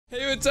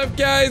Hey, what's up,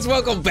 guys?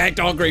 Welcome back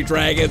to Hungry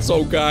Dragon.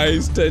 So,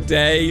 guys,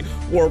 today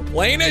we're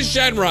playing as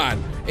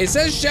Shenron. It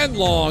says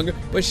Shenlong,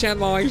 but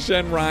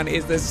Shenron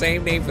is the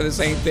same name for the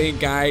same thing,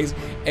 guys.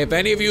 If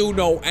any of you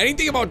know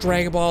anything about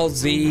Dragon Ball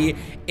Z,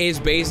 is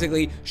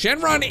basically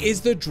Shenron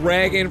is the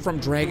dragon from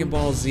Dragon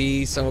Ball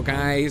Z. So,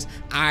 guys,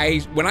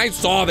 when I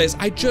saw this,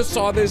 I just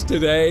saw this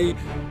today.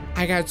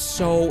 I got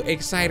so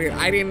excited.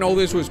 I didn't know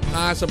this was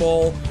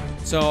possible.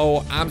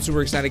 So, I'm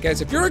super excited,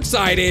 guys. If you're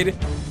excited,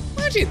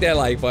 why don't you hit that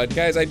like button,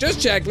 guys? I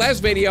just checked. Last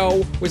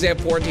video was at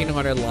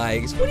 1,400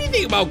 likes. What do you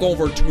think about going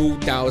for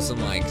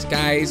 2,000 likes?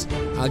 Guys,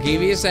 I'll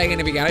give you a second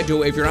if you gotta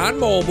do it. If you're on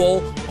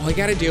mobile, all you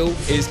gotta do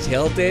is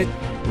tilt it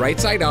right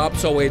side up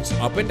so it's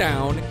up and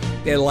down.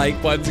 That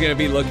like button's gonna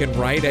be looking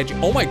right at you.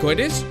 Oh my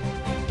goodness,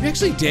 you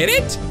actually did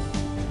it?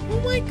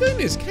 Oh my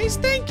goodness, guys,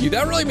 thank you.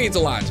 That really means a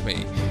lot to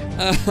me.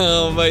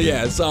 But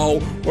yeah,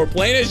 so we're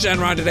playing as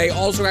Shenron today.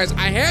 Also, guys,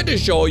 I had to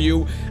show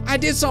you, I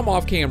did some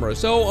off camera.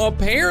 So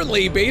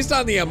apparently, based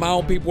on the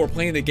amount people were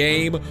playing the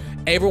game,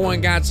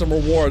 everyone got some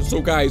rewards.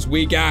 So guys,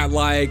 we got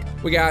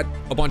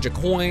a bunch of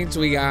coins,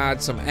 we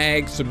got some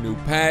eggs, some new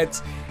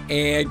pets,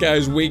 and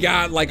guys, we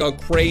got like a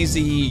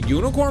crazy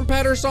unicorn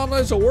pet or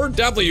something. So we're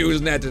definitely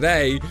using that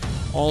today.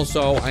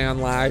 Also, I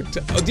unlocked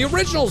the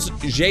original's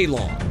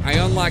Jaylong. I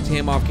unlocked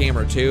him off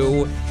camera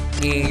too.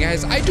 And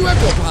guys, I do have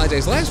to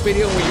apologize. Last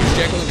video when we used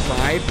Jekyll and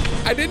Hyde,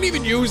 I didn't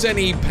even use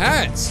any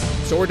pets.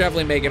 So we're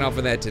definitely making up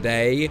for that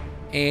today.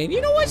 And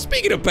you know what?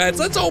 Speaking of pets,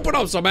 let's open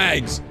up some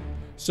eggs.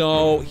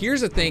 So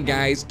here's the thing,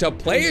 guys. To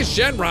play as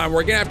Shenron,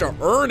 we're gonna have to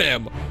earn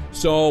him.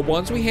 So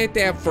once we hit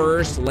that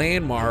first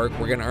landmark,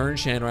 we're gonna earn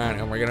Shenron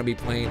and we're gonna be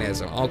playing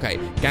as him. Okay,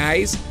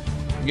 guys,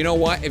 you know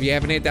what? If you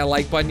haven't hit that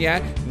like button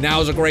yet,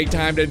 now's a great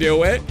time to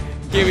do it.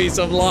 Give me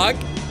some luck.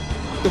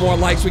 The more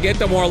likes we get,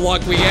 the more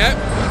luck we get.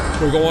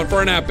 We're going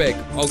for an epic.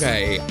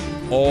 Okay,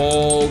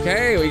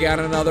 we got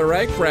another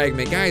egg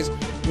fragment. Guys,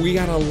 we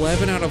got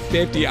 11 out of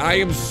 50. I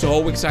am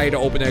so excited to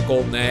open that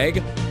golden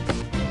egg.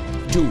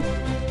 Dude,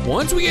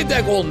 once we get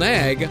that golden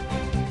egg,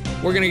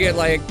 we're gonna get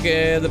like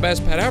the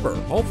best pet ever,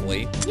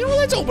 hopefully. You know,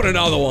 let's open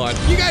another one.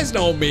 You guys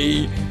know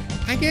me.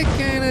 I get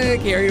kind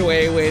of carried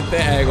away with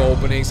the egg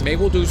openings. Maybe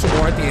we'll do some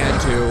more at the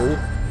end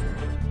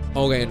too.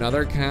 Okay,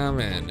 another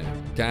common.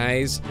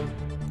 Guys,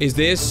 is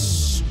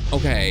this,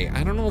 okay,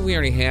 I don't know if we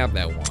already have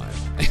that one.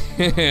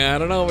 I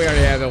don't know if we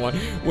already have that one.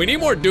 We need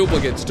more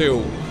duplicates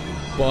too.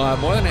 But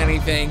more than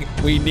anything,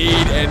 we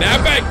need an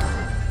epic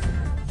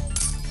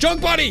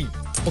Junk Buddy.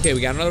 Okay,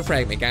 we got another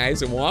fragment,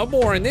 guys, and one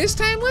more. And this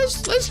time,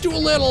 let's do a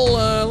little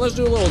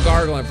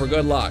gargling for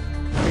good luck.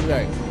 What do you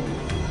think?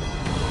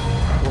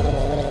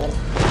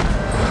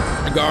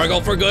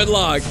 Gargle for good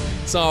luck.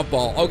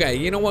 Softball. Okay,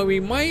 you know what? We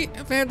might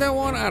have had that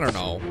one. I don't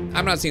know.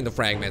 I'm not seeing the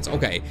fragments.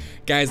 Okay,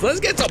 guys, let's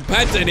get some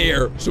pets in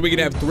here so we can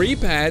have 3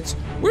 pets.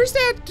 Where's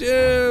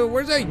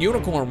that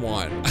unicorn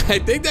one? I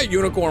think that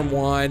unicorn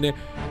one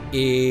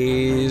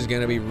is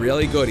gonna be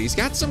really good. He's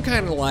got some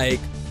kind of like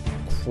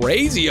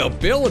crazy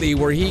ability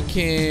where he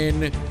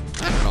can,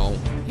 I don't know.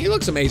 He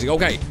looks amazing.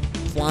 Okay,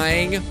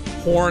 flying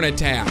horn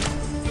attack.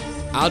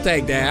 I'll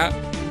take that.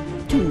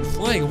 Dude,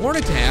 flying horn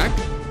attack.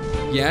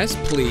 Yes,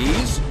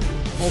 please.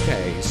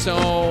 Okay,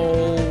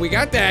 so we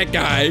got that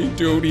guy.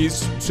 Dude,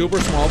 he's super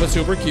small but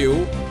super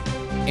cute.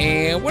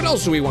 And what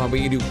else do we want?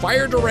 We can do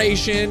fire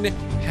duration,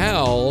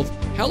 health.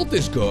 Health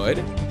is good.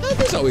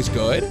 Health is always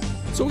good.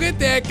 So we'll get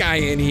that guy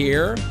in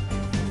here.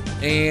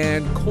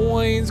 And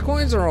coins.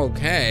 Coins are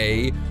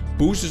okay.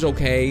 Boost is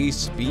okay.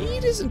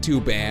 Speed isn't too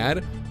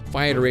bad.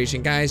 Fire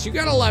duration. Guys, you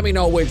gotta let me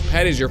know which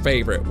pet is your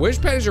favorite.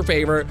 Which pet is your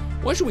favorite?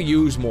 What should we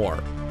use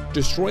more?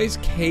 Destroys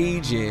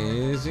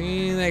cages,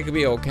 that could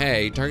be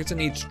okay. Targets that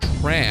needs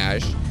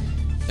trash.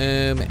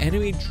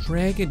 Enemy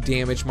dragon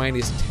damage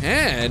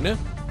 -10.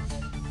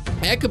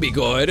 That could be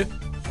good.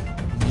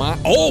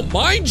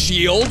 Mind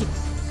shield.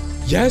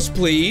 Yes,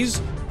 please.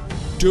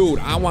 Dude,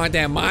 I want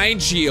that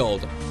mind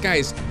shield.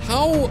 Guys,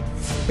 how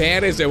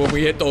bad is it when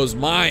we hit those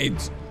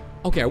mines?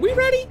 Okay, are we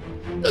ready?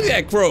 Look at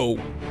that crew.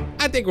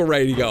 I think we're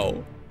ready to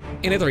go.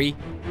 In a 3,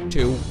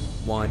 2,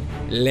 1,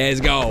 let's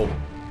go.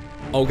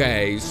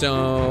 Okay,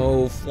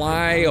 so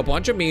fly a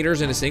bunch of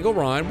meters in a single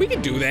run. We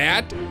can do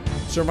that.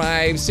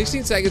 Survive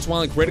 16 seconds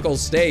while in critical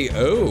state.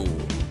 Oh,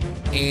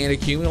 and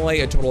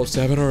accumulate a total of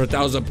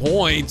 700,000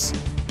 points.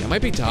 That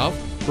might be tough.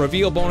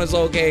 Reveal bonus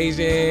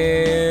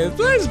locations.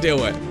 Let's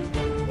do it.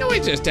 No,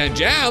 it's just 10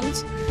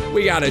 gems.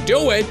 We gotta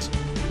do it.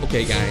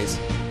 Okay, guys,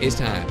 it's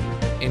time.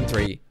 In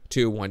 3,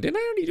 2, 1. Didn't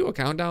I already do a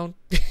countdown?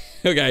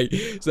 Okay,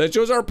 so that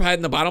shows our pet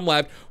in the bottom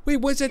left. Wait,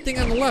 what's that thing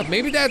on the left?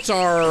 Maybe that's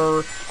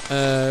our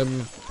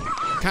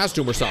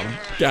costume or something.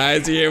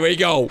 Guys, here we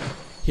go.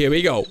 Here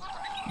we go.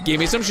 Give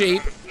me some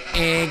sheep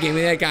and give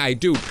me that guy.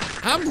 Dude,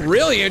 I'm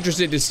really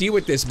interested to see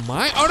what this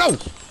mine. Oh no.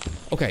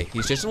 Okay,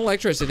 he's just an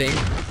electricity.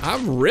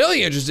 I'm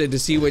really interested to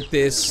see what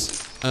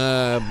this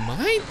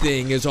mine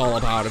thing is all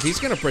about. If he's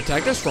gonna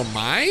protect us from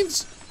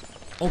mines.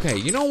 Okay,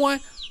 you know what?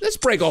 Let's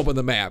break open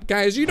the map.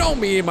 Guys, you know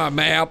me and my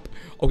map.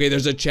 Okay,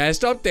 there's a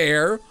chest up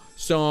there.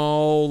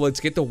 So let's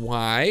get the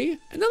Y,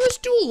 and then let's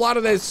do a lot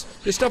of this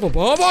stuff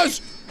above us.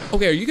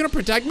 Okay, are you gonna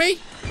protect me?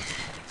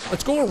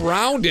 Let's go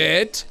around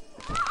it.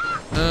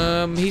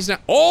 He's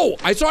not. Oh,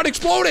 I saw it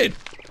exploded.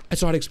 I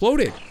saw it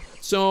exploded.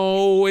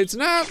 So it's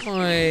not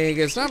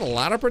a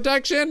lot of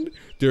protection.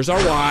 There's our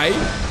Y.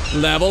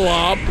 Level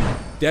up.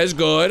 That's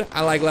good.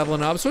 I like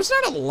leveling up. So it's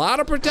not a lot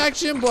of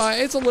protection, but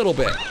it's a little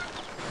bit.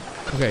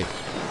 Okay.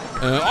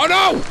 Oh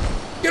no!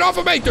 Get off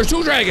of me! There's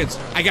 2 dragons.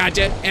 I got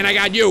you, and I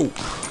got you.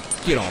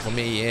 Get off of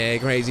me, yeah,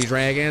 crazy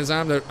dragons.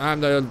 I'm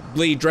the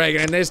lead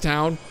dragon in this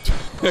town.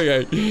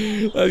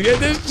 Okay, let's get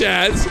this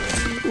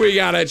chest. We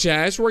got a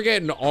chest. We're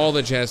getting all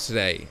the chests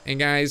today. And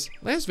guys,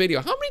 last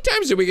video, how many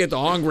times did we get the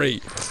hungry?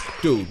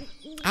 Dude,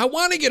 I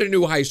want to get a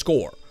new high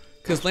score.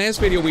 Because last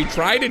video we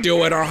tried to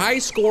do it. Our high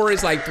score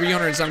is like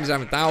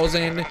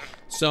 377,000.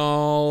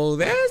 So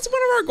that's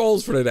one of our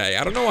goals for today.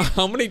 I don't know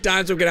how many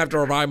times I'm gonna have to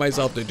revive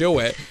myself to do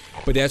it,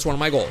 but that's one of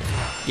my goals.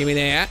 Give me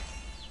that.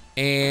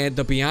 And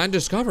the Beyond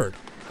Discovered.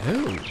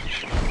 Oh,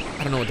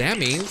 I don't know what that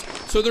means.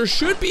 So there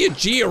should be a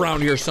G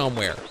around here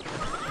somewhere.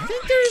 I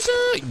think there's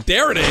a,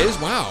 there it is.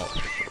 Wow,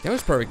 that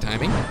was perfect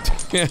timing.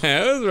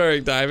 That was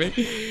perfect timing.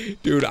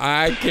 Dude,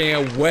 I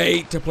can't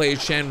wait to play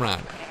Shenron.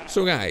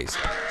 So guys,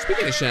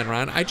 speaking of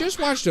Shenron, I just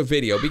watched a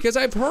video because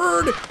I've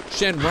heard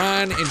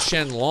Shenron and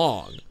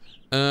Shenlong.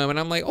 And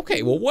I'm like,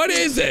 okay, well, what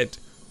is it?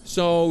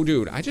 So,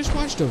 dude, I just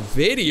watched a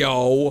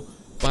video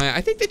by,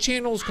 I think the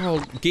channel's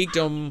called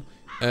Geekdom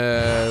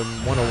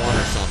 101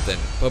 or something.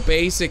 But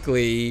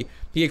basically,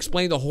 he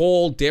explained the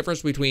whole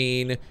difference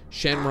between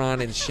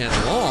Shenron and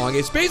Shenlong.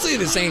 It's basically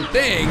the same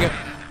thing,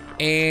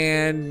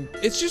 and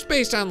it's just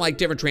based on, like,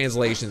 different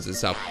translations and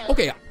stuff.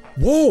 Okay,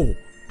 whoa.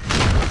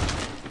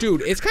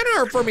 Dude, it's kind of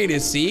hard for me to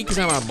see because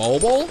I'm on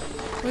mobile.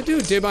 But,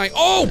 dude, did my,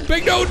 oh,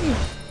 Big Newton.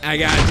 I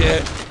got you.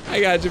 I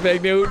got you,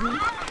 Big Newton.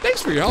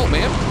 Thanks for your help,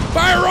 man.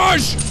 Fire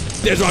rush!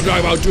 That's what I'm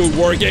talking about, dude.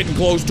 We're getting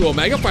close to a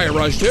mega fire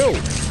rush, too.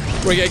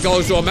 We're getting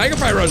close to a mega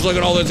fire rush. Look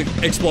at all those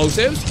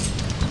explosives.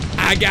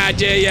 I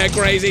got you, you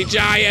crazy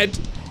giant.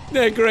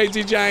 That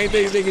crazy giant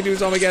thinks they can do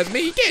something against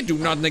me. He can't do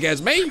nothing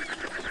against me.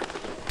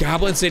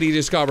 Goblin City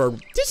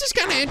discovered. This is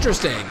kind of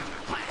interesting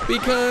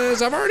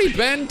because I've already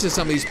been to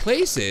some of these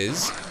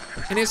places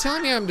and it's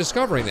telling me I'm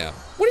discovering them.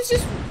 What is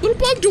this little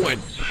bug doing?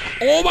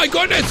 Oh my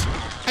goodness!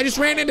 I just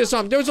ran into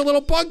something. There was a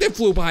little bug that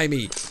flew by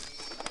me.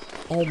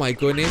 Oh my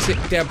goodness,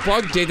 that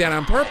bug did that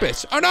on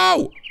purpose. Oh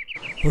no!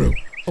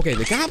 Okay,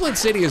 the Goblin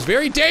City is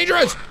very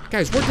dangerous.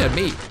 Guys, where'd that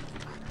meet?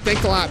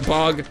 Thanks a lot,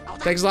 bug.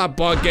 Thanks a lot,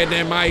 bug, getting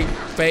in my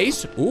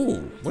face. Ooh,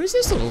 what is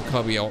this little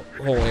cubby hole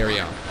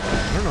area?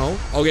 I don't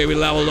know. Okay, we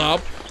leveled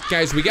up.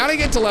 Guys, we gotta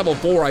get to level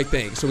 4, I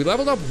think. So we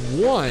leveled up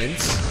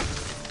once.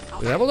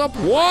 We leveled up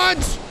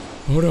once!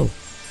 Oh no.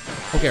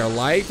 Okay, our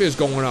life is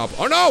going up.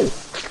 Oh no!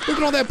 Look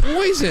at all that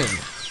poison.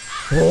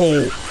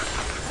 Oh,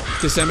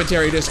 the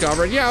cemetery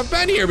discovered. Yeah, I've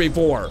been here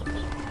before.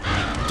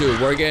 Dude,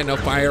 we're getting a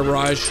fire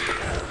rush.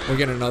 We're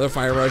getting another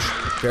fire rush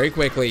very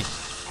quickly.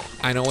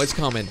 I know it's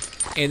coming.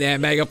 And that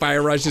mega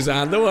fire rush is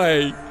on the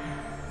way.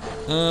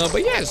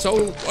 But yeah,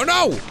 so, oh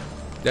no!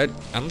 I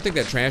don't think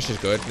that trash is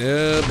good.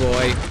 Oh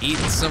boy,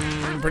 eating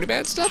some pretty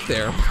bad stuff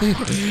there.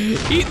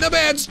 Eating the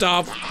bad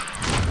stuff.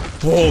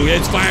 Oh,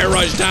 it's fire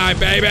rush time,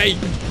 baby.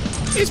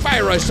 It's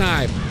fire rush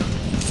time.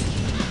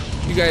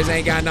 You guys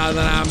ain't got nothing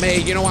on me.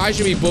 You know what? I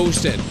should be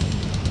boosting.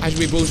 I should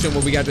be boosting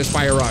when we got this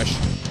fire rush.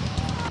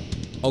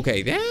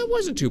 Okay, that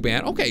wasn't too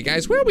bad. Okay,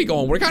 guys, where are we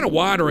going? We're kind of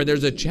wandering.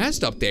 There's a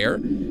chest up there.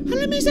 How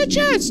did I miss that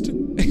chest?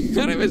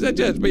 How did I miss that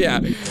chest? But yeah,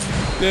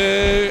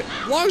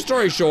 long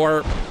story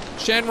short,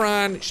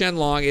 Shenron,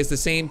 Shenlong is the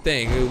same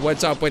thing.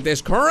 What's up with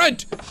this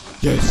current?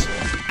 Yes,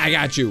 I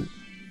got you.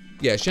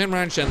 Yeah,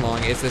 Shenron,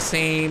 Shenlong is the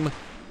same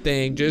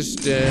thing,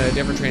 just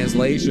different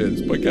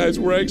translations. But guys,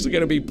 we're actually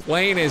gonna be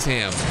playing as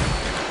him.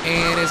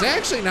 And it's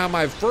actually not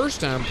my first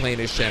time playing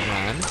as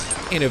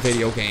Shenron in a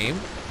video game.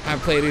 I've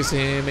played as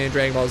him in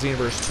Dragon Ball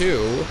Xenoverse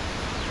 2.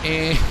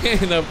 And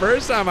the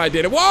first time I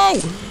did it, whoa!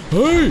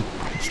 Hey,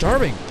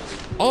 starving.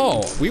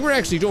 Oh, we were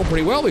actually doing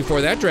pretty well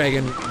before that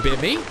dragon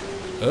bit me.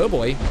 Oh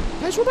boy.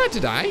 Guys, we're about to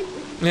die.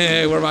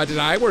 We're about to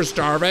die, we're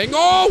starving.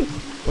 Oh!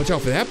 Watch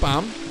out for that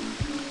bomb.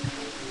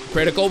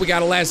 Critical, we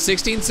gotta last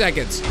 16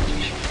 seconds.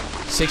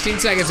 16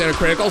 seconds in a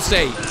critical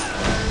state.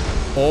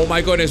 Oh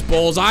my goodness,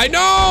 bullseye,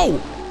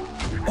 no!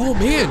 Oh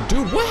man,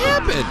 dude, what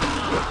happened?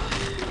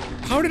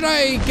 How did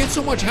I get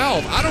so much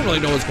health? I don't really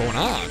know what's going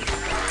on.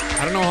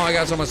 I don't know how I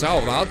got so much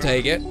health, but I'll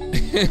take it.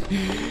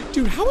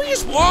 Dude, how are you,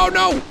 oh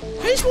no!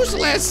 How are you supposed to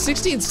last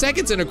 16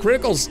 seconds in a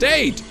critical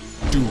state?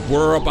 Dude,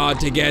 we're about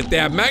to get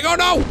that mega, oh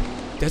no!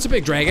 That's a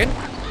big dragon.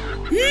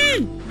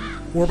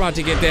 We're about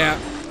to get that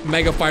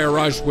mega fire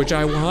rush, which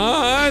I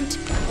want.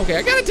 Okay,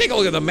 I gotta take a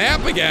look at the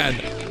map again.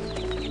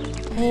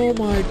 Oh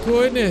my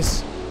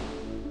goodness.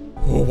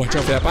 Oh, watch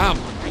out for that bomb.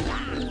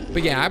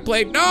 But yeah, I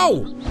played,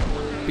 no!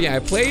 But yeah, I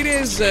played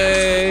as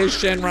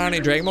Shenron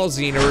and Dragon Ball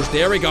Xenoverse.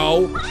 There we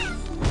go.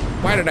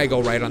 Why did I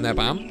go right on that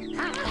bomb?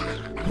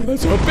 Oh,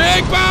 that's a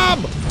big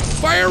bomb!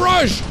 Fire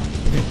rush!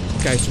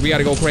 Okay, guys, we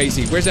gotta go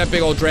crazy. Where's that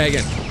big old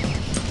dragon?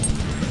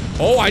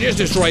 Oh, I just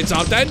destroyed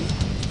something.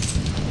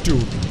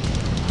 Dude.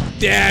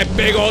 That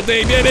big old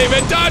thing didn't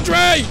even touch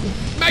me!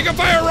 Mega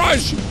Fire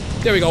Rush!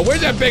 There we go.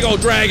 Where's that big old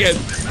dragon?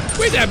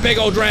 Where's that big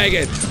old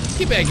dragon?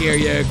 Get back here,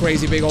 you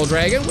crazy big old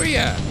dragon. Where you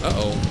at?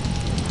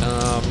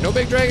 Uh-oh. No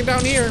big dragon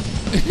down here.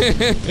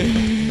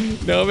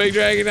 No big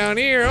dragon down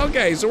here.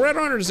 Okay, so we're at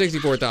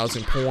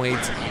 164,000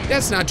 points.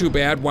 That's not too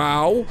bad.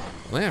 Wow.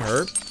 Well, that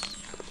hurt.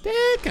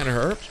 That kind of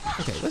hurt.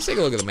 Okay, let's take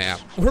a look at the map.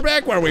 We're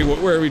back where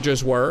we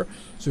just were.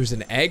 So there's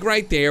an egg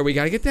right there. We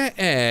gotta get that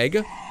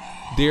egg.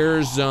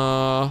 There's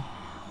R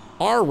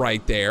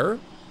right there.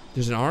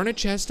 There's an R in a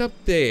chest up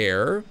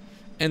there.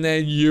 And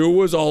then U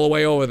was all the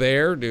way over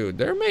there. Dude,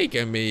 they're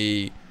making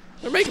me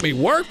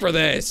work for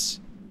this.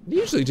 They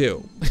usually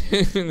do.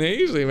 They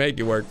usually make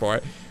you work for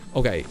it.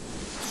 Okay,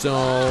 so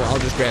I'll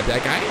just grab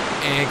that guy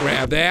and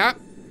grab that.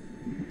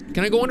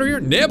 Can I go under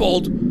here?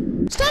 Nibbled?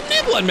 Stop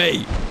nibbling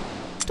me.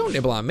 Don't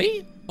nibble on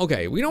me.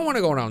 Okay, we don't want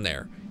to go down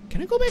there.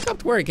 Can I go back up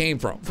to where I came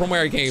from? From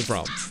where I came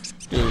from.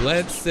 Dude,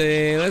 let's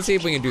see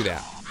if we can do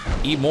that.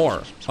 Eat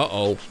more.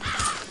 Uh-oh.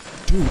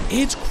 Dude,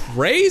 it's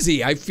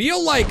crazy. I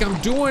feel like I'm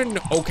doing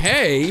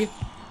okay.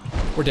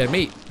 We're dead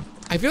meat.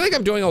 I feel like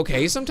I'm doing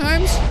okay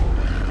sometimes.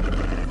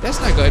 That's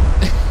not good.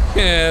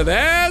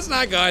 That's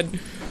not good.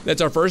 That's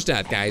our first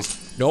death,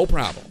 guys. No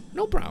problem.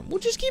 No problem. We'll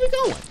just keep it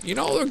going. You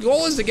know, the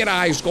goal is to get a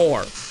high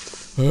score.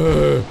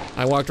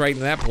 I walked right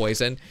into that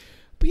poison.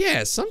 But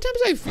yeah, sometimes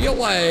I feel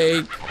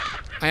like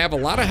I have a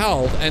lot of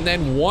health, and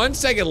then 1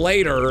 second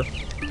later,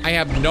 I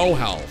have no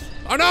health.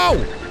 Oh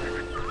no!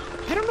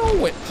 I don't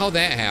know how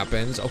that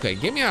happens. Okay,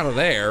 get me out of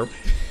there.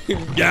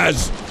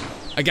 Yes!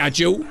 I got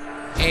you.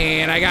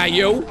 And I got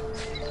you.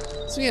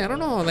 So yeah, I don't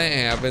know how that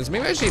happens.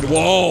 Maybe I just need,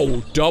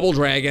 whoa, double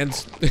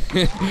dragons.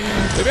 Maybe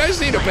I just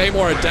need to pay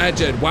more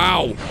attention.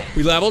 Wow,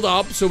 we leveled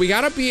up, so we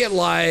gotta be at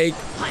like,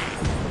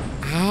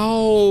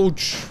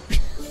 ouch.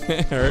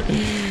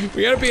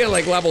 We gotta be at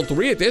like level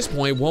 3 at this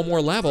point, 1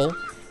 more level,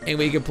 and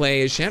we can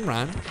play as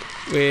Shenron,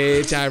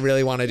 which I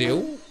really wanna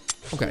do.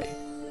 Okay,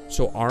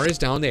 so R is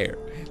down there.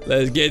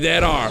 Let's get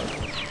that R.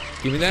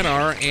 Give me that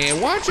R,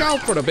 and watch out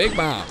for the big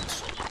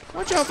bombs.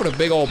 Watch out for the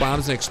big old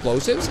bombs and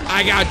explosives.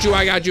 I got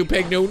you,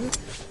 Pig Newton.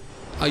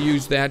 I'll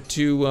use that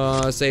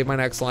to save my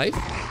next life.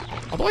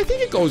 Although I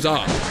think it goes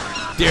up.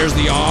 There's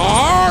the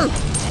R!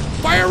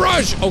 Fire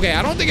Rush! Okay,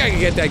 I don't think I can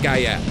get that guy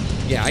yet.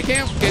 Yeah, I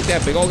can't get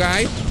that big old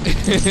guy.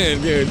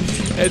 Dude,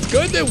 it's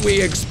good that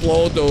we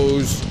explode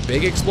those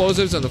big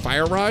explosives on the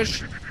Fire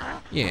Rush.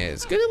 Yeah,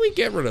 it's good that we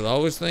get rid of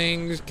those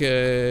things,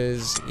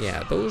 because,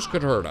 yeah, those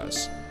could hurt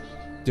us.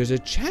 There's a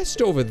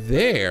chest over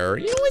there.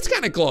 You know, it's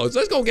kind of close.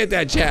 Let's go get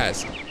that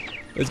chest.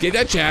 Let's get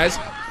that chest.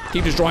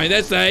 Keep destroying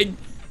this thing.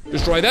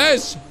 Destroy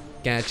this.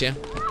 Gotcha.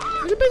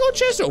 There's a big old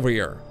chest over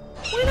here.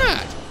 Why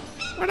not?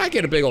 Why not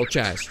get a big old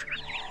chest?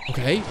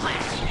 Okay.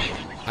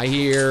 I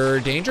hear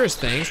dangerous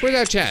things. Where's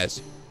that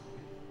chest?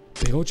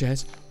 Big old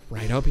chest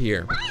right up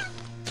here.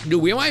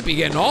 Dude, we might be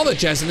getting all the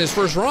chests in this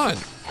first run.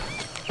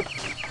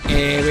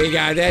 And we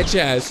got that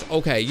chest.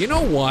 Okay, you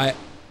know what?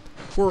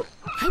 I wonder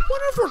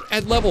if we're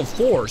at level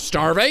 4.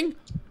 Starving?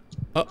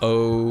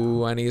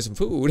 Uh-oh, I need some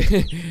food.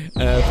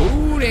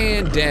 Food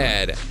and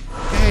dead.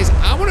 Guys,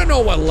 I want to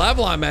know what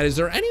level I'm at. Is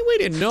there any way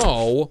to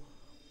know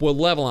what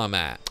level I'm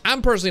at?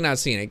 I'm personally not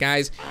seeing it,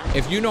 guys.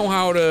 If you know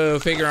how to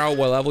figure out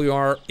what level you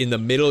are in the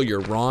middle of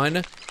your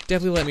run,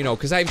 definitely let me know,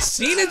 because I've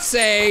seen it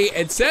say,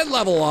 it said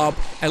level up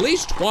at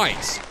least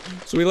twice.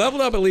 So we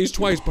leveled up at least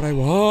twice, but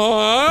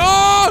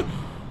oh!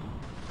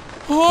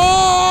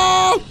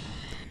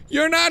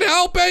 You're not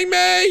helping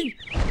me!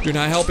 You're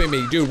not helping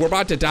me. Dude, we're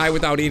about to die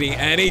without eating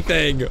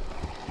anything.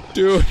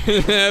 Dude,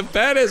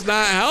 that is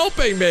not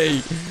helping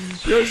me.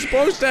 You're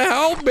supposed to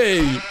help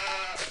me.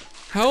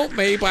 Help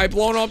me by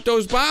blowing up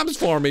those bombs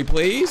for me,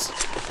 please.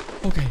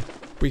 Okay,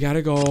 we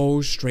gotta go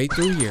straight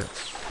through here.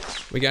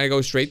 We gotta go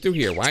straight through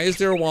here. Why is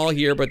there a wall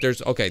here, but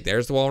there's, okay,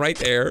 there's the wall right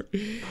there.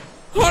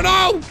 Oh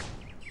no!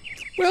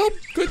 Well,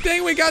 good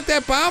thing we got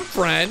that bomb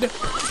friend.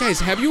 Guys,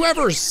 have you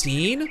ever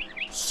seen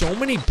so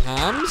many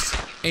bombs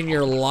in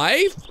your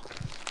life?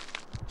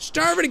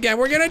 Starve it again,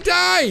 we're gonna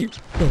die.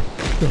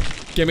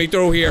 Get me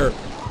through here.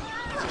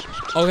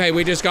 Okay,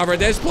 we discovered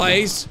this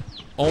place.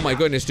 Oh my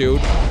goodness,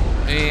 dude.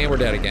 And we're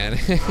dead again.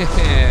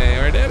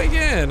 We're dead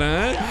again,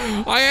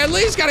 huh? I at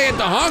least gotta get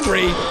the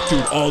hungry.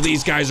 Dude, all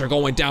these guys are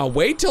going down.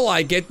 Wait till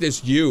I get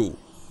this U.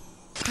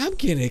 I'm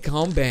gonna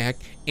come back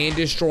and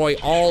destroy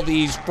all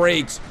these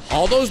freaks.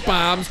 All those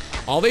bombs,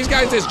 all these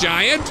guys, this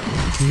giant.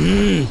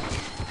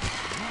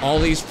 All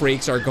these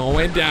freaks are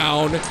going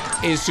down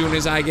as soon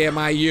as I get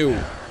my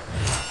U.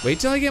 Wait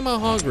till I get my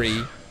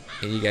hungry,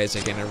 and you guys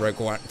are gonna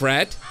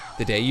regret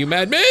the day you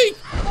met me.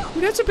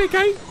 Ooh, that's a big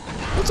guy.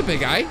 That's a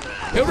big guy.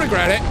 He'll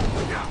regret it.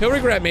 He'll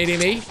regret meeting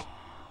me.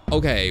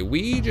 Okay,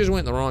 we just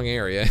went in the wrong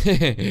area.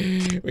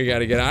 We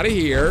gotta get out of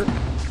here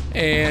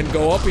and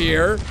go up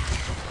here.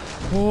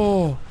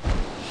 Oh,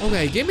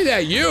 okay, give me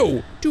that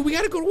U. Dude, we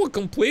gotta go to a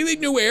completely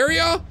new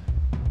area?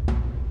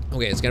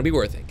 Okay, it's gonna be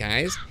worth it,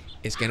 guys.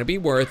 It's gonna be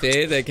worth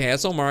it. The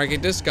Castle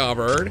Market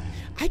discovered.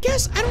 I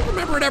guess I don't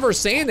remember it ever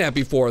saying that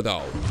before,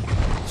 though.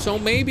 So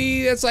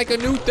maybe it's like a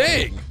new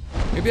thing.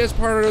 Maybe that's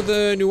part of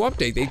the new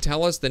update. They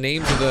tell us the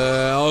names of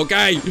the...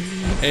 Okay,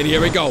 and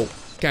here we go.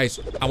 Guys,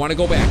 I want to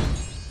go back.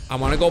 I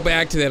want to go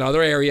back to that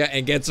other area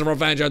and get some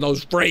revenge on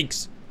those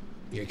freaks.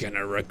 You're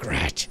gonna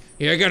regret.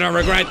 You're gonna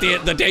regret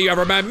the day you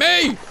ever met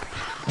me.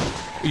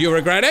 You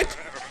regret it?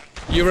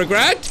 You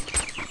regret?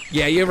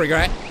 Yeah, you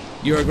regret.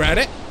 You regret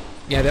it?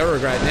 Yeah, they're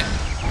regretting it.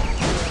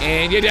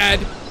 And you're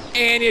dead.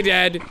 And you're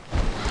dead.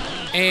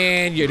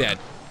 And you're dead.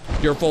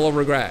 You're full of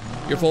regret.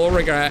 You're full of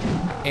regret.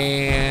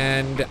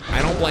 And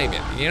I don't blame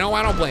you. You know,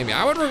 I don't blame you.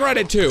 I would regret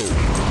it too.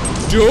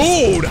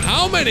 Dude,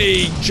 how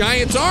many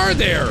giants are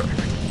there?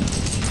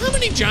 How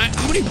many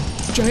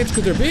giants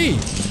could there be?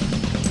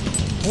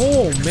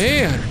 Oh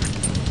man.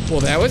 Well,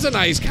 that was a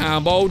nice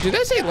combo. Did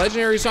that say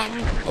legendary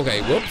something?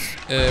 Okay, whoops.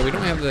 We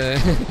don't have the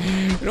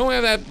we don't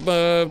have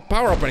that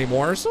power up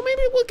anymore, so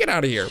maybe we'll get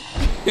out of here.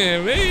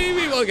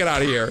 Maybe we'll get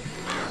out of here.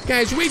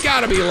 Guys, we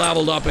gotta be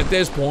leveled up at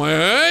this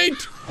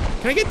point.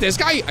 Can I get this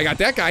guy? I got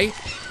that guy.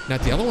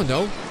 Not the other one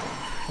though.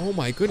 Oh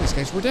my goodness,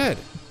 guys, we're dead.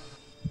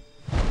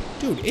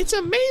 Dude, it's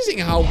amazing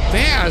how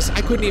fast.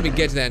 I couldn't even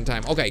get to that in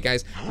time. Okay,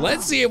 guys,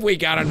 let's see if we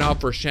got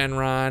enough for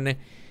Shenron.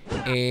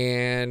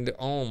 And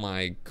oh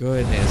my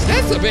goodness,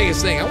 that's the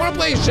biggest thing. I want to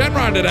play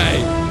Shenron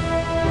today.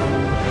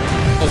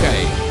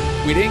 Okay,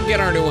 we didn't get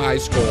our new high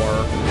score.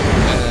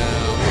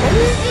 But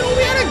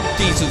we had a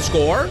decent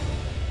score.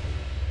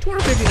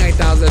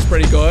 259,000, that's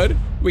pretty good.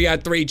 We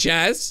got 3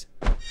 chests.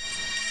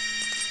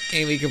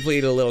 And we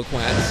completed a little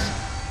quest.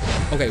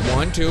 Okay,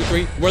 1, 2,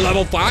 3. We're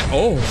level 5.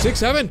 Oh, 6,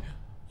 7.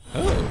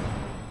 Oh.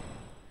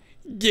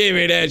 Give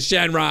me that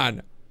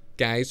Shenron.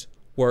 Guys,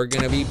 we're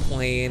gonna be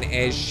playing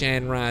as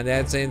Shenron.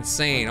 That's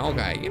insane.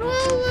 Okay, you know,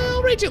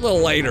 I'll reach it a little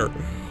later.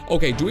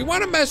 Okay, do we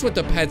want to mess with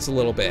the pets a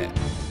little bit?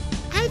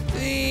 I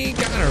think,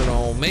 I don't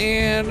know,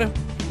 man.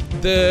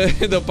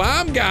 The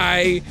bomb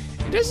guy,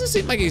 it doesn't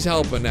seem like he's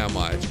helping that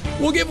much.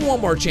 We'll give him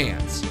one more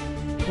chance.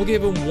 We'll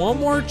give him one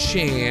more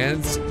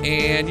chance.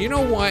 And you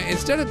know what?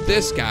 Instead of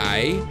this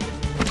guy,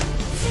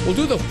 we'll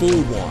do the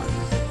food one.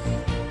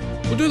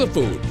 We'll do the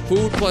food.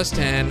 Food plus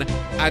 10.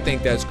 I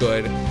think that's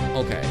good.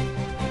 Okay.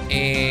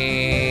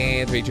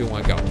 And 3, 2,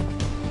 1, go.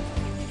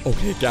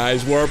 Okay,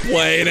 guys, we're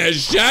playing as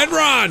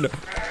Shenron. Dude,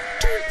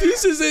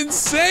 this is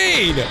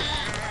insane.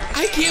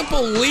 I can't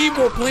believe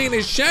we're playing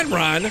as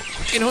Shenron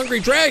in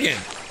Hungry Dragon.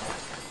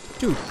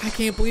 Dude, I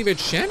can't believe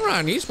it's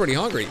Shenron. He's pretty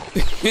hungry.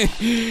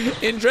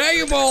 In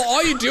Dragon Ball,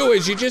 all you do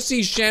is you just see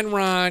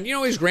Shenron. You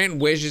know, he's granting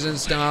wishes and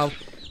stuff,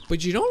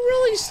 but you don't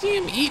really see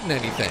him eating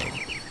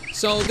anything.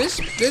 So this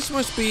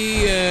must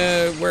be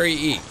where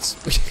he eats.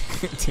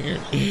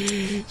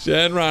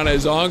 Shenron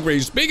is hungry.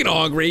 Speaking of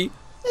hungry,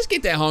 let's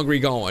get that hungry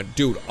going.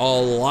 Dude, a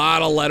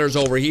lot of letters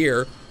over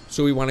here.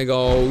 So we want to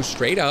go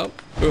straight up.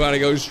 We want to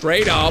go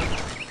straight up.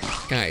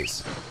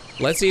 Guys,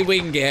 let's see if we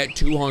can get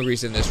 2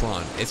 hungries in this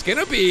run. It's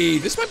gonna be,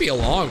 this might be a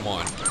long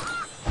one.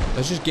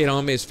 Let's just get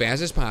them as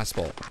fast as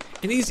possible.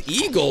 And these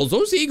eagles,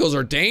 those eagles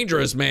are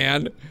dangerous,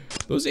 man.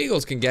 Those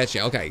eagles can get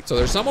you. Okay, so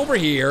there's some over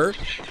here.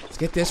 Let's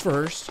get this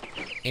first.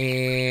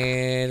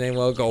 And then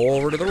we'll go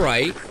over to the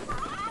right.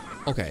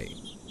 Okay.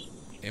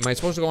 Am I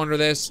supposed to go under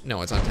this?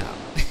 No, it's on top.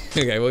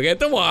 Okay, we'll get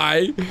the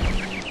Y.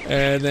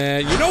 And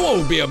then, you know what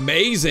would be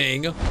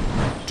amazing?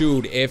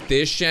 Dude, if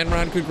this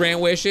Shenron could grant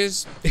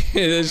wishes.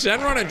 The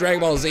Shenron and Dragon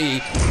Ball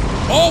Z.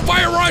 Oh,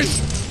 Fire Rush!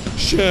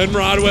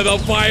 Shenron with a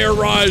Fire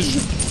Rush!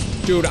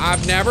 Dude,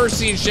 I've never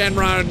seen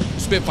Shenron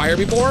spit fire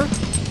before,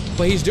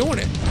 but he's doing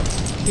it.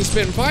 He's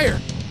spitting fire.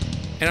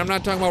 And I'm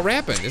not talking about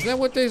rapping. Isn't that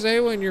what they say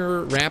when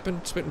you're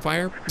rapping, spitting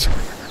fire?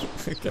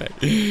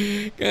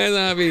 Okay. Guys,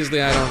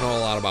 obviously I don't know a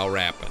lot about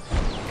rapping.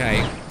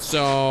 Okay,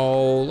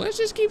 so let's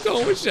just keep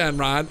going with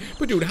Shenron.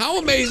 But dude, how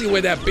amazing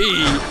would that be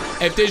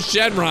if this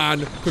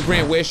Shenron could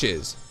grant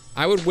wishes?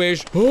 I would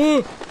wish,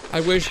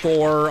 I wish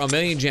for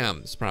 1,000,000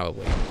 gems,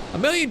 probably.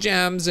 1,000,000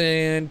 gems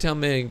and 10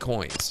 million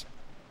coins.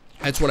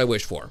 That's what I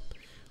wish for.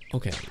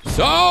 Okay,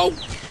 so,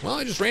 well,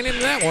 I just ran into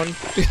that one.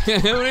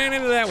 Ran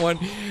into that one.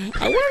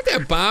 I wonder if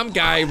that bomb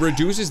guy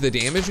reduces the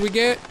damage we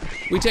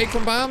take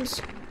from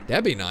bombs.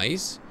 That'd be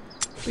nice.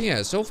 But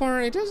yeah, so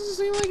far it doesn't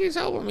seem like he's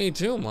helping me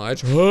too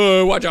much.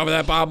 Watch out for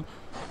that bomb.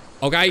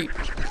 Okay,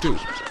 dude,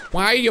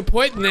 why are you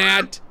putting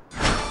that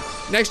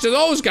next to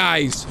those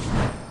guys?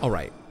 All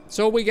right,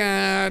 so we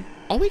got,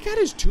 all we got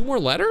is 2 more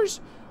letters?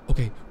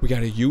 Okay, we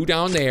got a U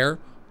down there.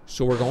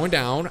 So we're going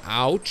down,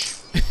 ouch.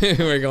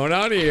 We're going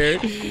down here.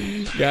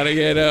 Gotta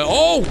get a,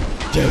 oh,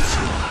 yes.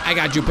 I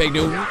got you, Pig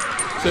Newton.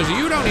 So there's a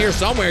U down here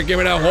somewhere. Give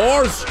me that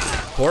horse.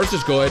 Horse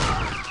is good.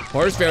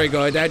 Horse very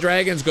good. That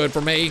dragon's good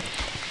for me.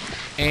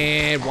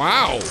 And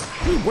wow,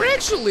 dude, we're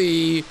kind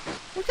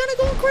of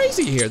going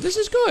crazy here. This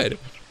is good.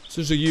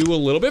 So there's a U a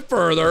little bit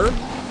further.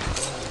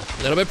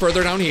 A little bit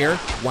further down here.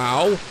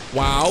 Wow,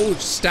 wow,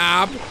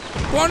 stop.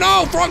 Oh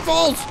no, Frog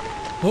Falls.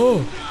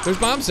 Oh, there's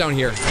bombs down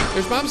here.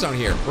 There's bombs down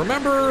here.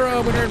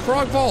 Remember when you're in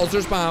Frog Falls,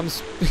 there's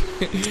bombs.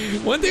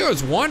 One thing I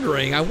was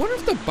wondering, I wonder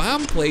if the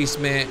bomb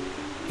placement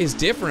is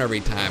different every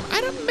time.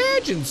 I'd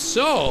imagine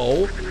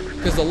so,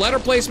 because the letter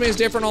placement is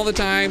different all the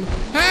time.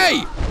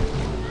 Hey,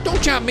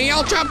 don't chop me,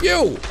 I'll chop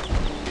you.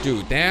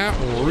 Dude, that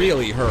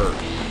really hurt.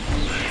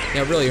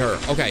 That really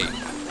hurt. Okay.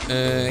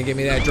 Give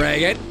me that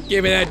dragon.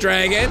 Give me that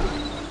dragon.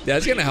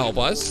 That's gonna help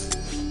us.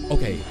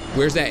 Okay,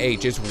 where's that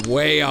H? It's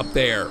way up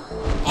there.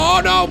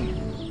 Oh no!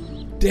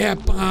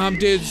 That bomb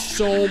did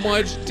so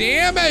much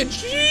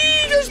damage.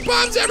 Gee, there's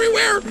bombs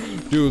everywhere.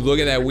 Dude, look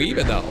at that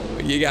weaving though.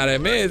 You gotta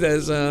admit,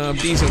 there's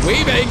decent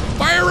weaving.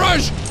 Fire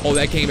rush! Oh,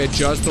 that came at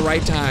just the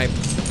right time.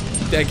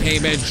 That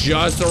came at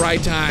just the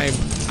right time.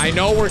 I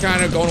know we're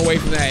kind of going away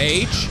from that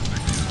H.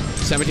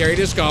 Cemetery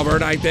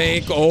discovered, I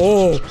think.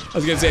 Oh, I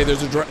was gonna say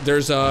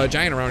there's a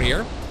giant around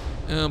here,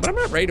 but I'm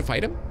not ready to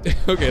fight him.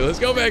 Okay, let's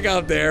go back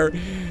out there.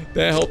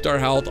 That helped our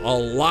health a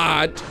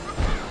lot.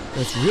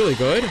 That's really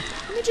good.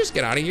 Let me just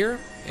get out of here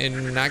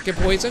and not get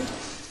poisoned.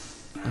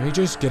 Let me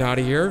just get out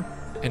of here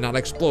and not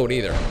explode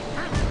either.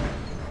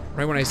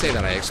 Right when I say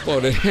that, I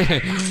exploded.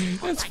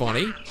 That's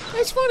funny.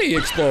 That's funny,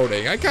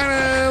 exploding. I kind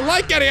of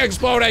like getting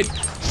exploded.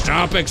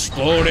 Stop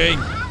exploding.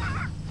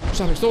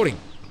 Stop exploding.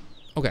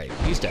 Okay,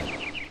 he's dead.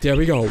 There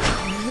we go.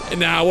 And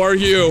now we're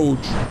huge.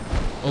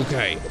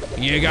 Okay,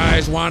 you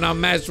guys want to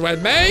mess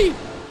with me?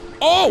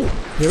 Oh,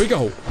 here we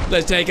go.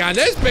 Let's take on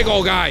this big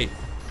old guy.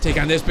 Take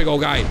on this big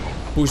old guy.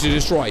 Boost to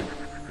destroy.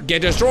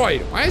 Get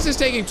destroyed. Why is this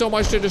taking so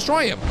much to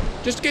destroy him?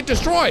 Just get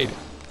destroyed.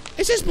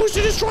 It says boost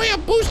to destroy.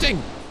 I'm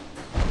boosting.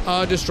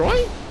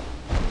 Destroy?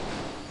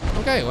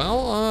 Okay,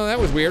 well, that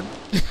was weird.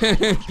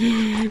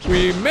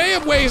 We may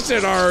have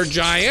wasted our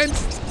giant,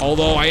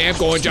 although I am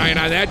going giant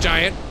on that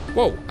giant.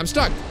 Whoa, I'm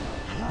stuck.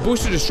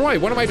 Boost to destroy.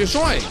 What am I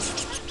destroying?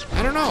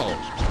 I don't know.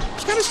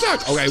 It's kind of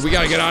stuck. Okay, we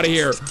gotta get out of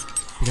here.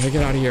 We gotta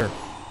get out of here.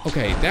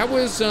 Okay, that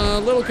was a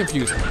little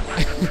confusing.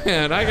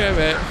 And I gotta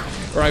admit,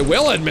 or I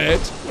will admit,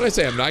 what did I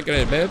say? I'm not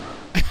gonna admit.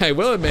 I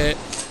will admit,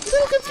 a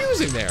little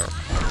confusing there.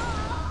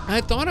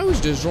 I thought I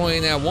was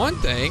destroying that one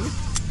thing.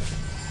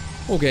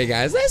 Okay,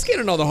 guys, let's get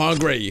another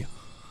hungry.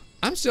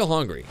 I'm still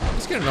hungry.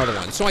 Let's get another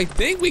one. So I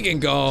think we can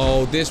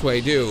go this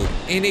way, dude.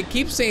 And it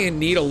keeps saying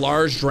need a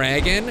large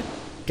dragon.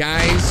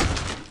 Guys,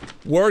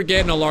 we're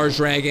getting a large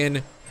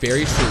dragon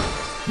very soon.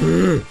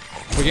 We're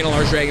getting a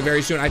large dragon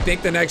very soon. I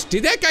think the next,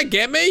 did that guy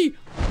get me?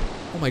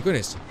 Oh my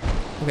goodness.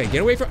 Okay,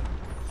 get away from,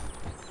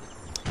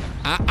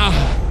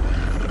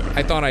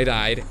 I thought I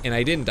died and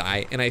I didn't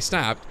die and I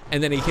stopped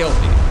and then he killed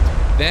me.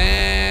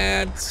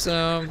 That's,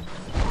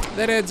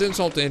 that adds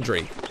insult to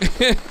injury.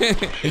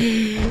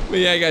 But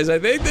yeah, guys, I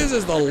think this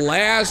is the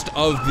last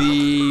of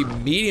the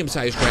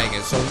medium-sized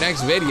dragons. So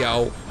next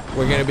video,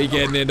 we're gonna be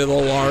getting into the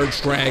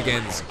large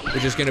dragons,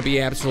 which is gonna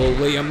be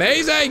absolutely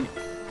amazing.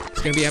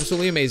 It's gonna be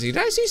absolutely amazing.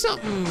 Did I see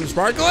something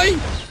sparkly?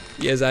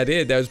 Yes, I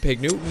did. That was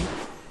Pig Newton.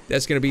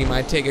 That's gonna be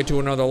my ticket to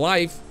another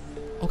life.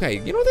 Okay,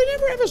 you know, they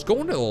never have us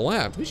going to the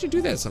left. We should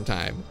do that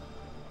sometime.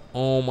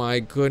 Oh my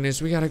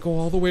goodness, we gotta go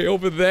all the way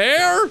over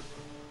there?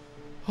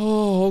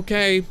 Oh,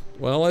 okay.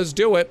 Well, let's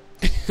do it.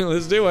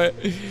 Let's do it.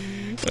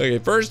 Okay,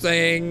 first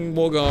thing,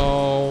 we'll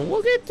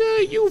get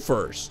you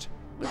first.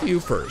 Look at you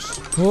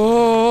first.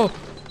 Oh,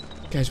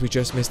 guys, we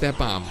just missed that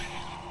bomb.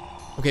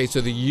 Okay,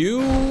 so the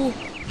U,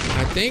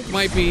 I think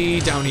might be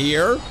down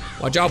here.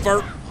 Watch out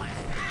for,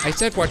 I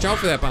said watch out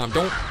for that bomb.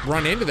 Don't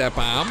run into that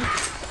bomb.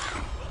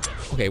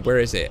 Okay, where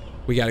is it?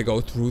 We gotta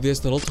go through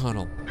this little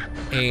tunnel.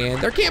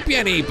 And there can't be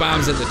any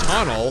bombs in the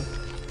tunnel,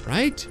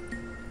 right?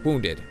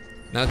 Wounded.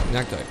 Not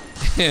good.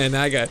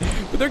 Not good.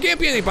 But there can't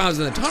be any bombs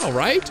in the tunnel,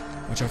 right?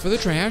 Watch out for the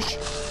trash.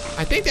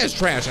 I think that's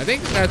trash. I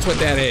think that's what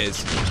that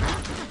is.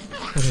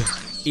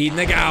 Eating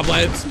the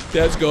goblins.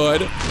 That's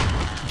good.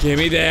 Give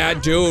me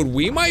that. Dude,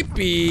 we might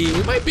be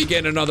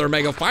getting another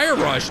mega fire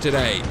rush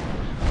today.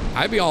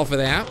 I'd be all for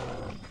that.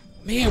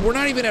 Man, we're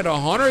not even at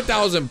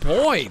 100,000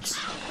 points.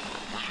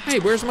 Hey,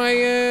 where's my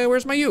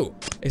U?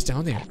 It's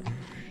down there.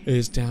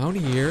 It's down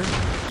here.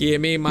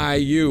 Give me my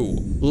U.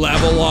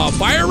 Level up.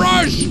 Fire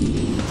rush!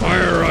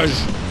 Fire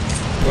rush!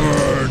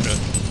 Burn!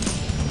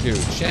 Dude,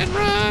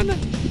 Shenron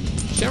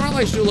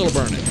likes to do a little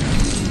burning.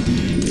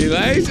 He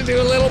likes to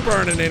do a little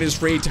burning in his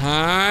free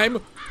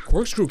time.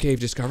 Corkscrew cave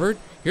discovered.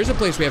 Here's a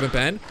place we haven't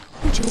been.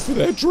 Watch out for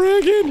that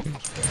dragon.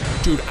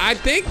 Dude, I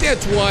think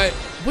that's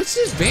what's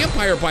this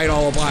vampire bite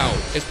all about?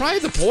 It's probably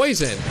the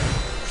poison.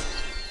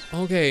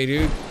 Okay,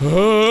 dude.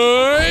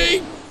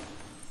 Hey!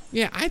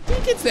 Yeah, I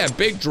think it's that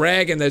big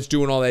dragon that's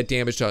doing all that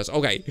damage to us.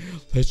 Okay,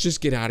 let's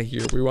just get out of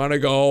here. We want to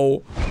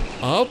go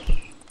up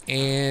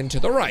and to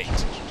the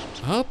right.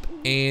 Up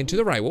and to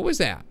the right. What was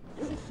that?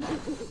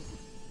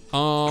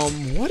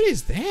 What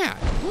is that?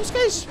 Are those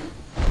guys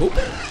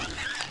pooping?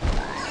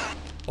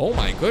 Oh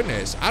my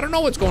goodness. I don't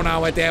know what's going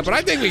on with that, but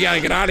I think we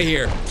gotta get out of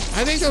here.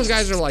 I think those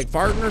guys are like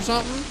farting or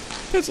something.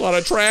 That's a lot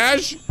of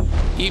trash.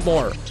 Eat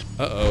more.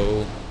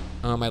 Uh-oh.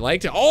 I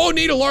like to, oh,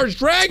 need a large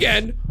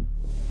dragon.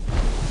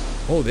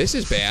 Oh, this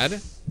is bad.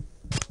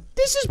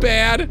 This is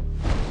bad.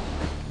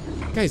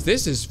 Guys,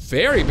 this is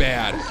very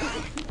bad.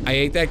 I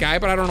ate that guy,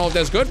 but I don't know if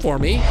that's good for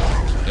me.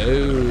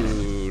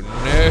 Oh,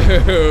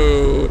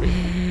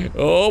 no.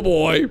 Oh,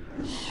 boy.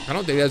 I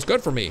don't think that's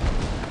good for me.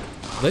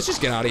 Let's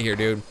just get out of here,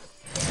 dude.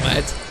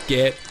 Let's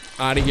get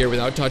out of here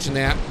without touching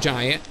that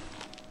giant.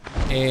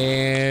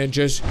 And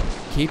just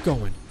keep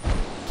going.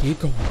 Keep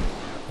going.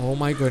 Oh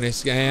my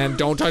goodness, and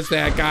don't touch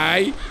that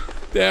guy.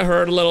 That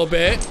hurt a little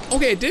bit.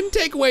 Okay, it didn't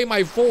take away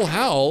my full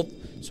health,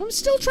 so I'm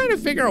still trying to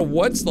figure out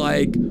what's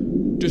like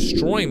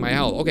destroying my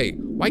health. Okay,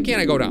 why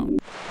can't I go down?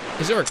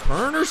 Is there a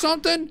current or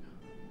something?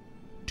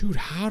 Dude,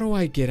 how do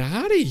I get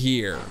out of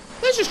here?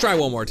 Let's just try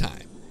one more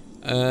time.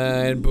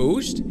 And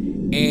boost,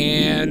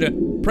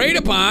 and preyed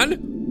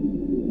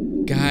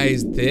upon.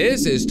 Guys,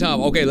 this is tough.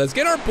 Okay, let's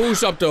get our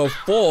boost up to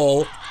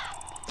full.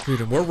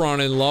 Dude, and we're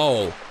running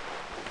low.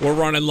 We're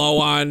running low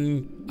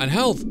on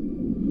health.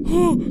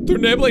 They're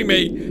nibbling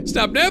me.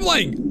 Stop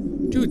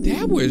nibbling. Dude,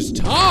 that was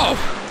tough.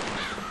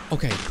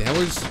 Okay, that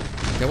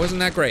wasn't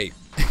that great.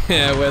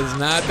 That was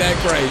not that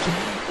great.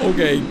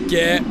 Okay,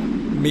 get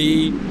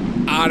me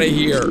out of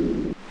here.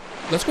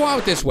 Let's go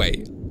out this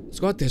way. Let's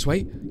go out this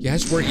way.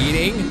 Yes, we're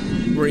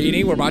eating. We're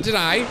eating. We're about to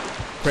die.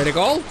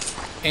 Critical.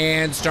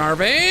 And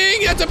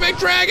starving. That's a big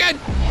dragon.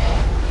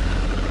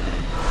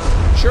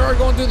 Sure are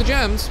going through the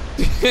gems.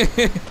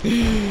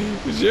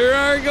 Sure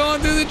are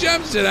going through the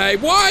gems today.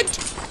 What?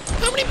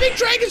 How many big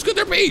dragons could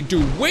there be?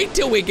 Dude, wait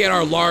till we get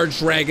our large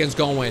dragons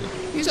going.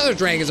 These other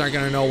dragons aren't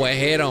gonna know what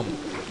hit them.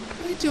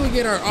 Wait till we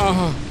get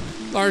our,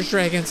 large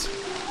dragons.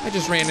 I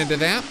just ran into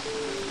that.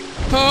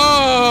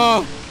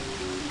 Oh,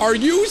 are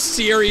you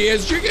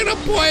serious? You're gonna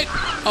put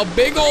a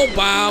big old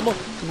bomb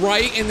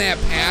right in that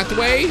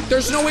pathway?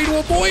 There's no way to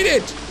avoid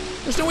it.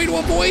 There's no way to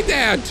avoid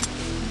that.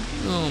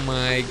 Oh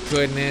my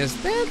goodness,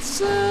 that's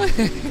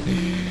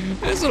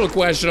that's a little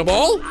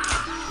questionable.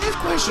 That's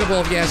questionable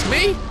if you ask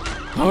me.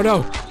 Oh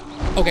no.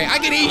 Okay, I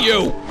can eat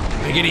you.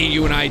 I can eat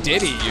you, and I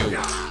did eat you.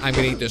 I'm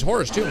gonna eat this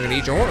horse too. I'm gonna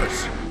eat your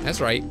horse.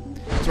 That's right.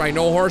 That's right,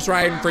 no horse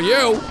riding for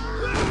you.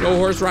 No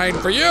horse riding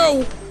for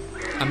you.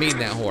 I'm eating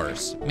that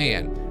horse.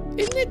 Man,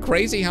 isn't it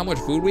crazy how much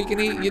food we can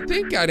eat? You'd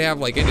think I'd have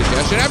like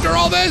indigestion after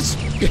all this.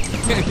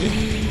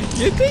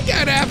 You'd think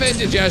I'd have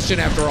indigestion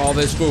after all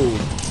this food.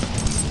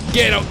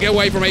 Get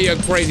away from me, you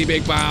crazy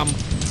big bomb.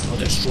 I'll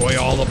destroy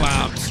all the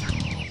bombs.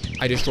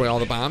 I destroy all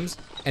the bombs,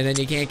 and then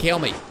you can't kill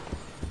me.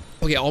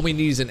 Okay, all we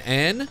need is an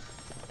N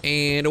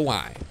and a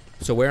Y.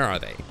 So where are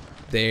they?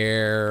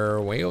 They're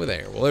way over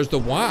there. Well, there's the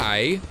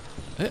Y.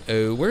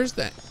 Uh-oh, where's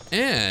the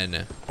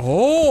N?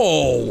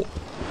 Oh,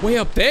 way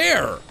up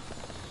there.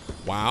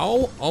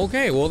 Wow,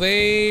 okay, well,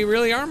 they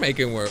really are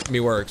making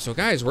me work. So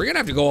guys, we're gonna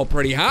have to go up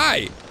pretty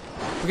high.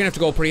 We're gonna have to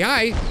go pretty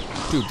high.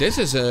 Dude,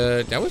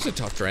 that was a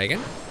tough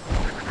dragon.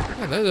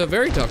 Yeah, that was a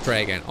very tough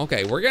dragon.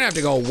 Okay, we're gonna have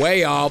to go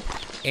way up,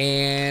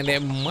 and it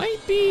might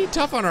be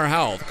tough on our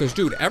health, because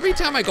dude, every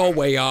time I go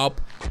way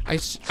up, I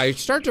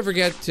start to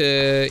forget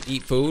to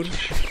eat food,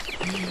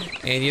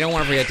 and you don't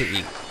want to forget to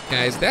eat.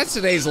 Guys, that's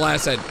today's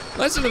lesson.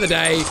 Lesson of the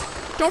day,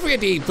 don't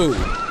forget to eat food.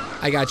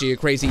 I got you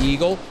crazy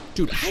eagle.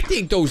 Dude, I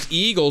think those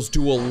eagles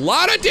do a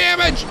lot of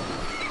damage.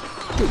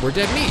 Dude, we're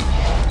dead meat.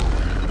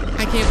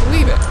 I can't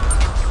believe it.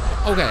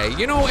 Okay,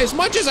 you know, as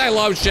much as I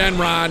love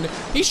Shenron,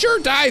 he sure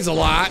dies a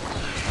lot.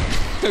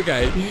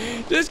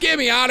 Okay, just get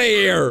me out of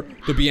here.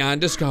 The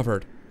beyond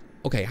discovered.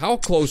 Okay, how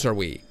close are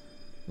we?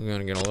 We're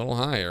gonna get a little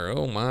higher.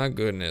 Oh my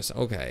goodness.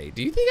 Okay,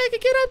 do you think I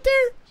could get up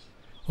there?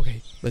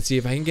 Okay, let's see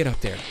if I can get up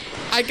there.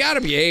 I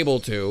gotta be able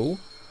to.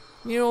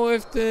 You know,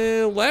 if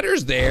the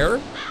letter's there.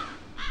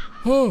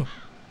 Oh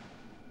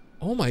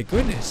my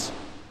goodness.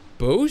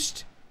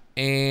 Boost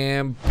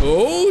and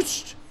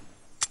boost.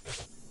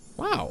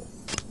 Wow,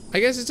 I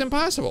guess it's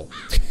impossible.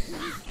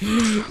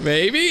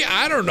 Maybe,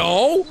 I don't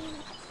know.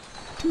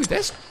 Dude,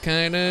 that's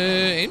kind of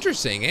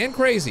interesting and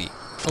crazy.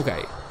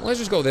 Okay, let's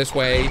just go this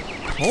way.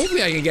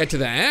 Hopefully I can get to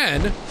the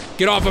end.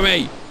 Get off of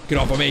me. Get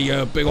off of me,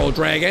 you big old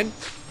dragon.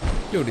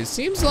 Dude, it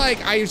seems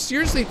like I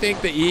seriously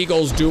think the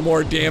eagles do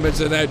more damage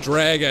than that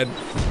dragon.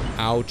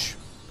 Ouch.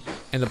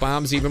 And the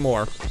bombs even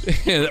more.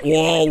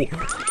 Whoa.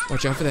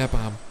 Watch out for that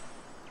bomb.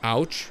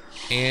 Ouch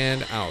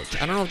and ouch.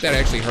 I don't know if that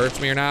actually hurts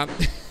me or not.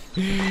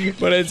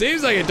 But it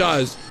seems like it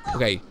does.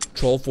 Okay,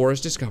 troll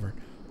forest discovered.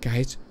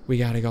 Guys, we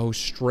gotta go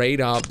straight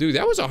up. Dude,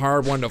 that was a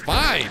hard one to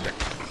find.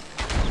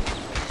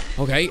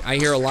 Okay, I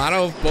hear a lot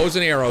of bows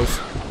and arrows.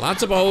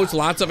 Lots of bows,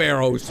 lots of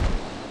arrows.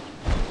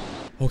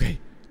 Okay,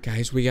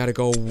 guys, we gotta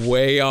go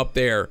way up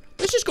there.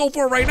 Let's just go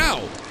for it right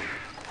now.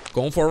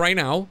 Going for it right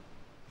now.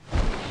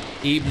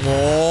 Eat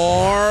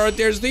more.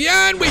 There's the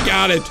end. We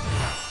got it.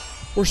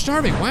 We're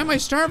starving. Why am I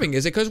starving?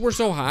 Is it because we're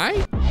so high?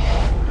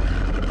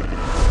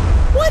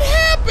 What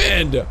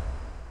happened?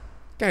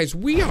 Guys,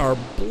 we are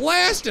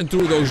blasting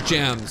through those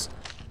gems.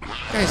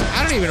 Guys,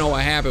 I don't even know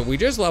what happened. We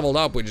just leveled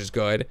up, which is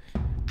good.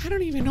 I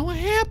don't even know what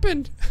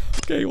happened.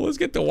 Okay, well, let's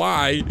get the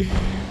Y.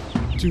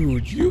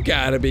 Dude, you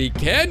gotta be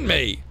kidding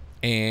me.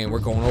 And we're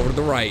going over to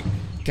the right.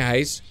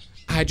 Guys,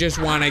 I just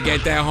want to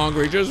get that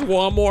hungry. Just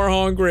one more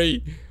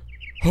hungry.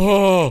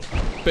 Oh,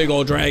 big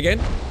old dragon.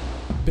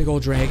 Big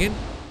old dragon.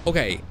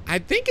 Okay, I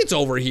think it's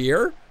over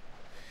here.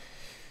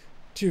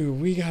 Dude,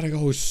 we gotta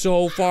go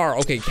so far.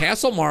 Okay,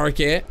 Castle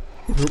Market.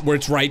 Where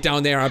it's right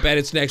down there. I bet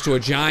it's next to a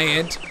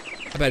giant.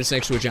 I bet it's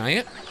next to a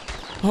giant.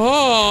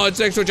 Oh, it's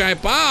next to a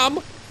giant bomb.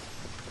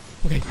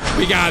 Okay,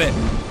 we got it.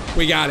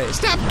 We got it.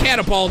 Stop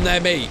catapulting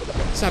at me.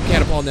 Stop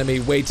catapulting at me.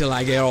 Wait till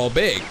I get all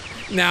big.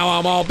 Now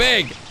I'm all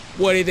big.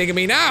 What do you think of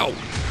me now?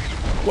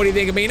 What do you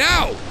think of me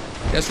now?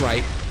 That's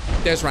right.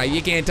 That's right.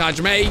 You can't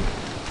touch me.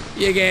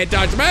 You can't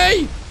touch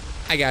me.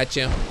 I got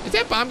you. Is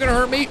that bomb gonna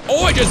hurt me?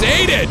 Oh, I just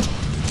ate it.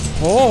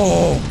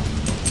 Oh,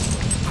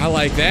 I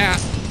like that.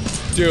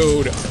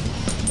 Dude,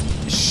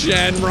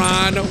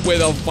 Shenron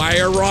with a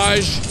fire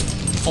rush.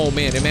 Oh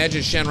man,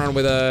 imagine Shenron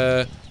with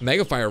a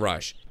mega fire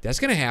rush. That's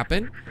gonna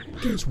happen.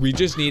 Because we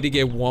just need to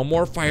get one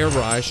more fire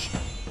rush.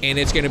 And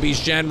it's gonna be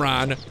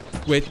Shenron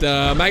with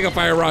the mega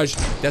fire rush.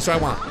 That's what I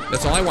want.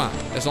 That's all I want.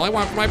 That's all I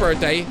want for my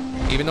birthday.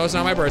 Even though it's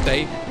not my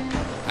birthday.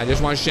 I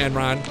just want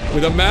Shenron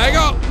with a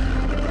mega.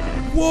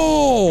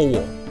 Whoa.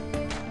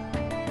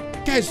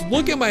 Guys,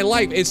 look at my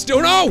life. It's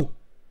still, no.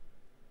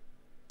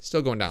 It's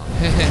still going down.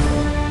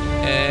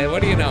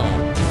 What do you know?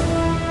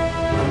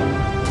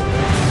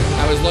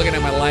 I was looking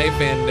at my life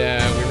and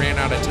we ran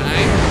out of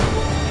time.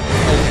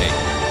 Okay.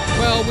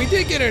 Well, we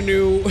did get a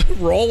new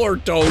roller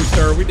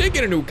toaster. We did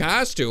get a new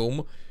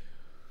costume.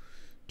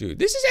 Dude,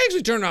 this is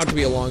actually turned out to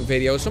be a long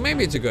video, so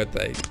maybe it's a good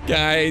thing.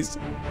 Guys,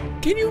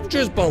 can you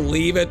just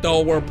believe it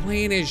though? We're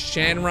playing as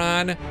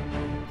Shenron.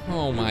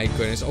 Oh my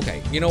goodness.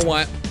 Okay, you know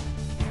what?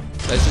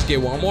 Let's just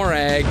get one more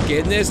egg.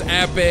 Getting this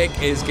epic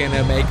is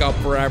gonna make up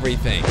for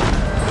everything.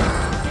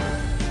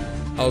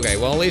 Okay,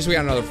 well at least we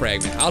got another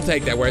fragment. I'll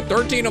take that. We're at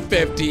 13 of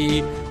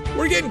 50.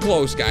 We're getting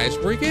close, guys.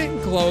 We're getting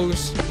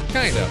close,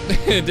 kind of,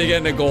 to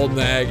getting a golden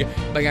egg.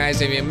 But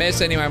guys, if you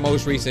missed any of my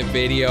most recent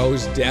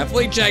videos,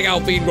 definitely check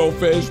out Feed Grow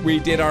Fish. We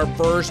did our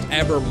first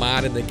ever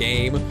mod in the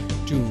game.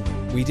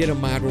 Dude, we did a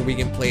mod where we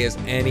can play as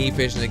any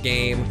fish in the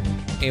game.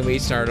 And we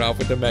started off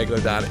with the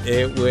Megalodon.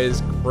 It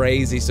was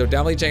crazy. So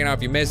definitely check it out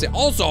if you missed it.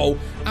 Also,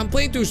 I'm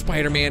playing through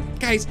Spider-Man.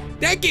 Guys,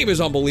 that game is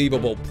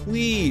unbelievable.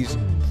 Please,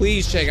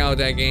 please check out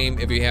that game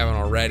if you haven't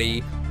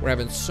already. We're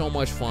having so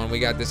much fun. We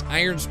got this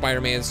Iron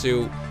Spider-Man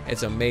suit.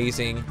 It's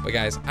amazing. But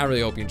guys, I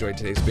really hope you enjoyed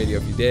today's video.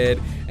 If you did,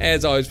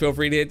 as always, feel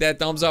free to hit that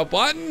thumbs up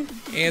button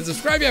and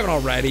subscribe if you haven't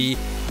already.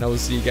 And I will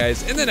see you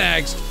guys in the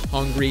next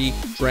Hungry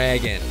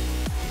Dragon.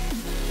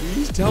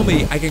 Please tell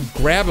me I can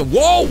grab him.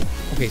 Whoa!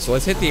 Okay, so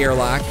let's hit the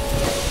airlock.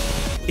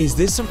 Is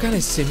this some kind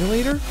of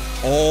simulator?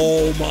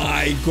 Oh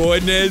my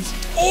goodness.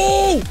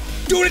 Oh!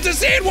 Dude, it's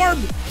a sandworm!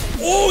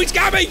 Oh, he's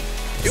got me!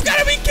 You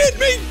gotta be kidding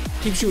me!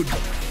 Keep shooting.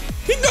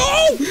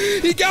 No!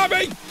 He got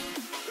me!